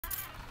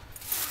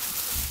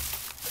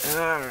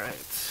Alright,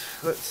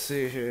 let's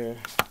see here.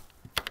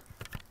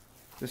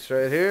 This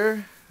right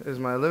here is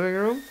my living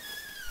room.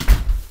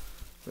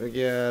 We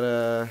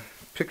got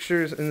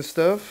pictures and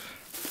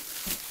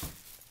stuff.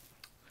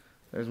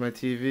 There's my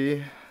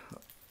TV.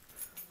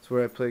 That's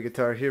where I play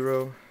Guitar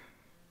Hero.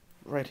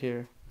 Right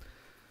here.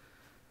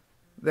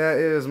 That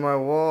is my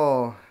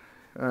wall.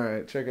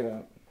 Alright, check it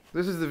out.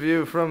 This is the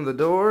view from the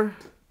door.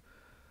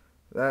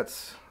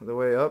 That's the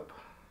way up.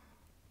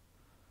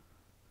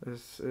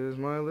 This is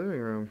my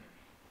living room.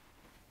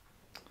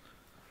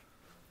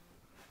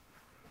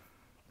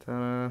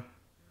 Ta-da.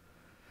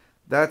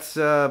 That's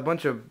a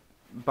bunch of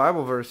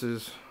Bible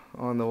verses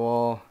on the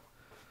wall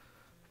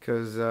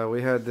because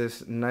we had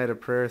this night of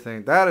prayer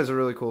thing. That is a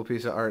really cool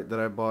piece of art that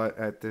I bought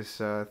at this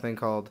thing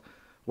called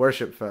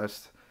Worship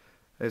Fest.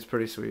 It's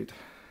pretty sweet.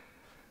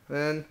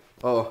 Then,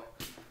 oh,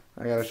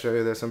 I gotta show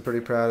you this. I'm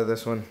pretty proud of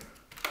this one.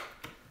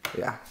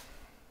 Yeah.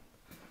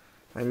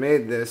 I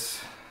made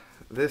this.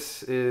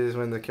 This is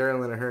when the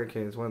Carolina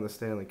Hurricanes won the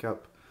Stanley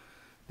Cup.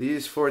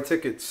 These 4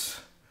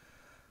 tickets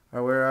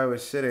are where I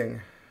was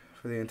sitting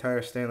for the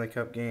entire Stanley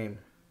Cup game.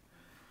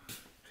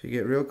 If you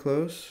get real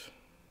close,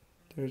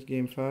 there's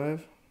game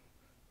 5,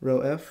 row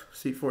F,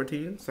 seat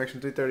 14,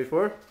 section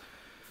 234.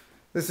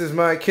 This is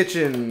my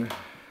kitchen.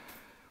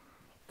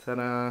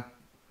 Ta-da.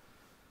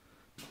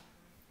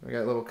 I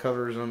got little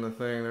covers on the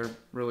thing. They're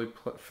really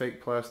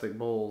fake plastic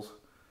bowls.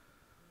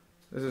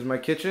 This is my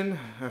kitchen.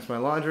 That's my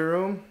laundry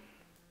room.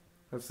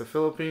 That's the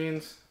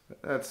Philippines.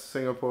 That's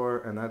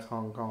Singapore, and that's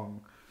Hong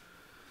Kong.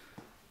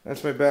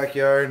 That's my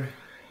backyard.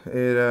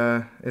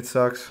 It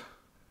sucks,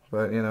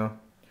 but you know,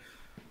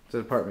 it's an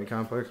apartment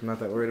complex. I'm not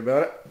that worried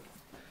about it.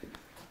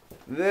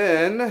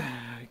 Then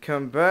I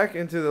come back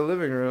into the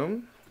living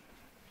room,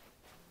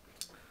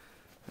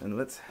 and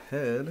let's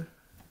head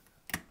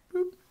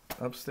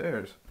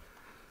upstairs.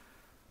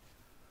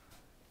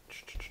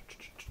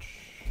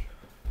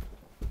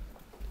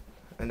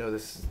 I know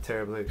this is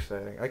terribly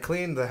exciting. I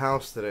cleaned the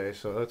house today,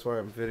 so that's why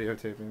I'm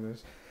videotaping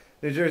this.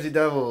 New Jersey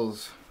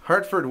Devils,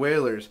 Hartford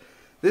Whalers.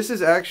 This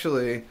is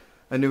actually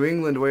a New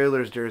England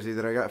Whalers jersey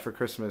that I got for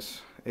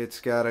Christmas. It's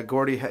got a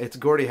Gordie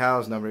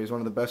Howe's number. He's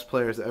one of the best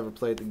players that ever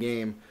played the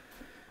game.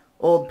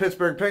 Old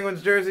Pittsburgh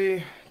Penguins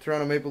jersey,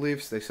 Toronto Maple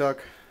Leafs, they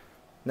suck.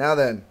 Now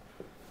then,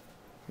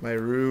 my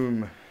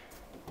room.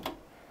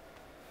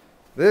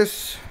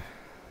 That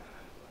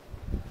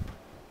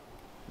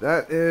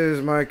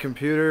is my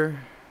computer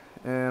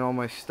and all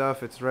my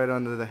stuff. It's right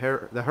under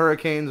the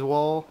Hurricanes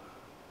wall.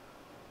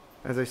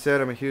 As I said,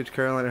 I'm a huge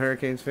Carolina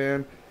Hurricanes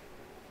fan.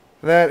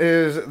 That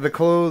is the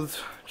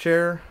clothes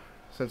chair,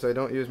 since I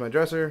don't use my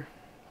dresser.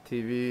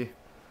 TV,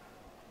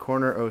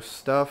 corner of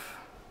stuff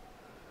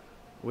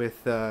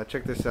with,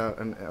 check this out,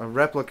 a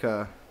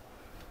replica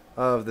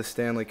of the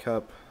Stanley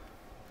Cup.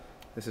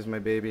 This is my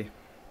baby.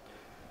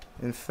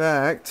 In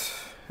fact,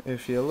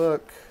 if you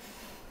look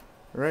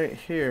right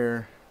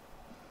here,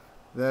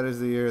 that is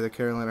the year the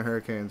Carolina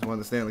Hurricanes won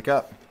the Stanley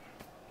Cup.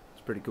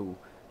 It's pretty cool.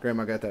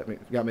 Grandma got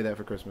me that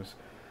for Christmas.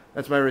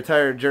 That's my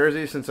retired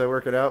jersey since I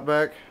work at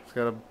Outback. It's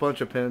got a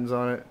bunch of pins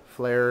on it.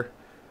 Flair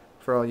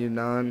for all you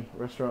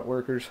non-restaurant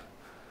workers.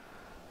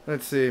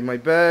 Let's see, my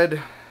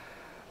bed,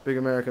 big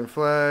American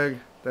flag.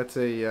 That's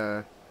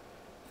a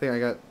thing I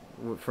got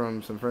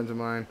from some friends of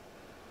mine.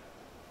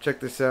 Check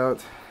this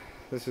out.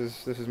 This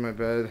is my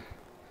bed.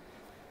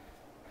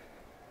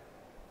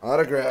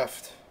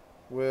 Autographed.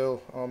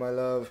 Will, all my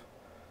love.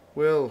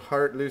 Will,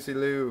 Hart, Lucy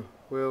Liu.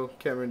 Will,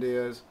 Cameron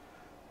Diaz.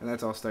 And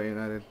that's All-Star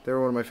United. They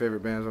were one of my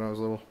favorite bands when I was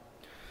little.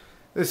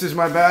 This is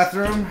my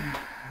bathroom.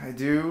 I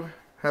do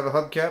have a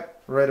hubcap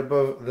right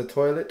above the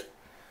toilet.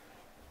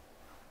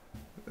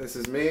 This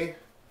is me.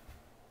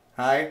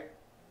 Hi.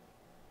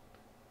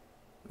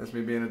 That's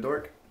me being a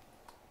dork.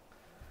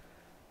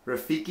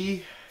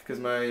 Rafiki, because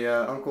my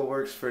uncle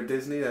works for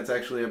Disney. That's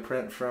actually a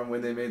print from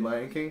when they made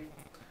Lion King.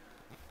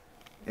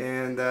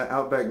 And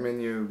Outback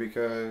menu,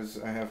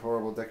 because I have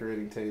horrible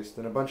decorating taste.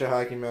 And a bunch of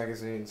hiking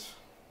magazines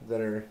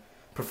that are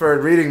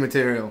preferred reading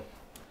material.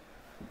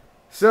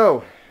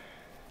 So,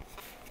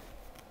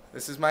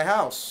 this is my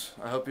house.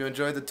 I hope you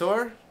enjoyed the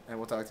tour, and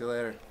we'll talk to you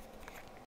later.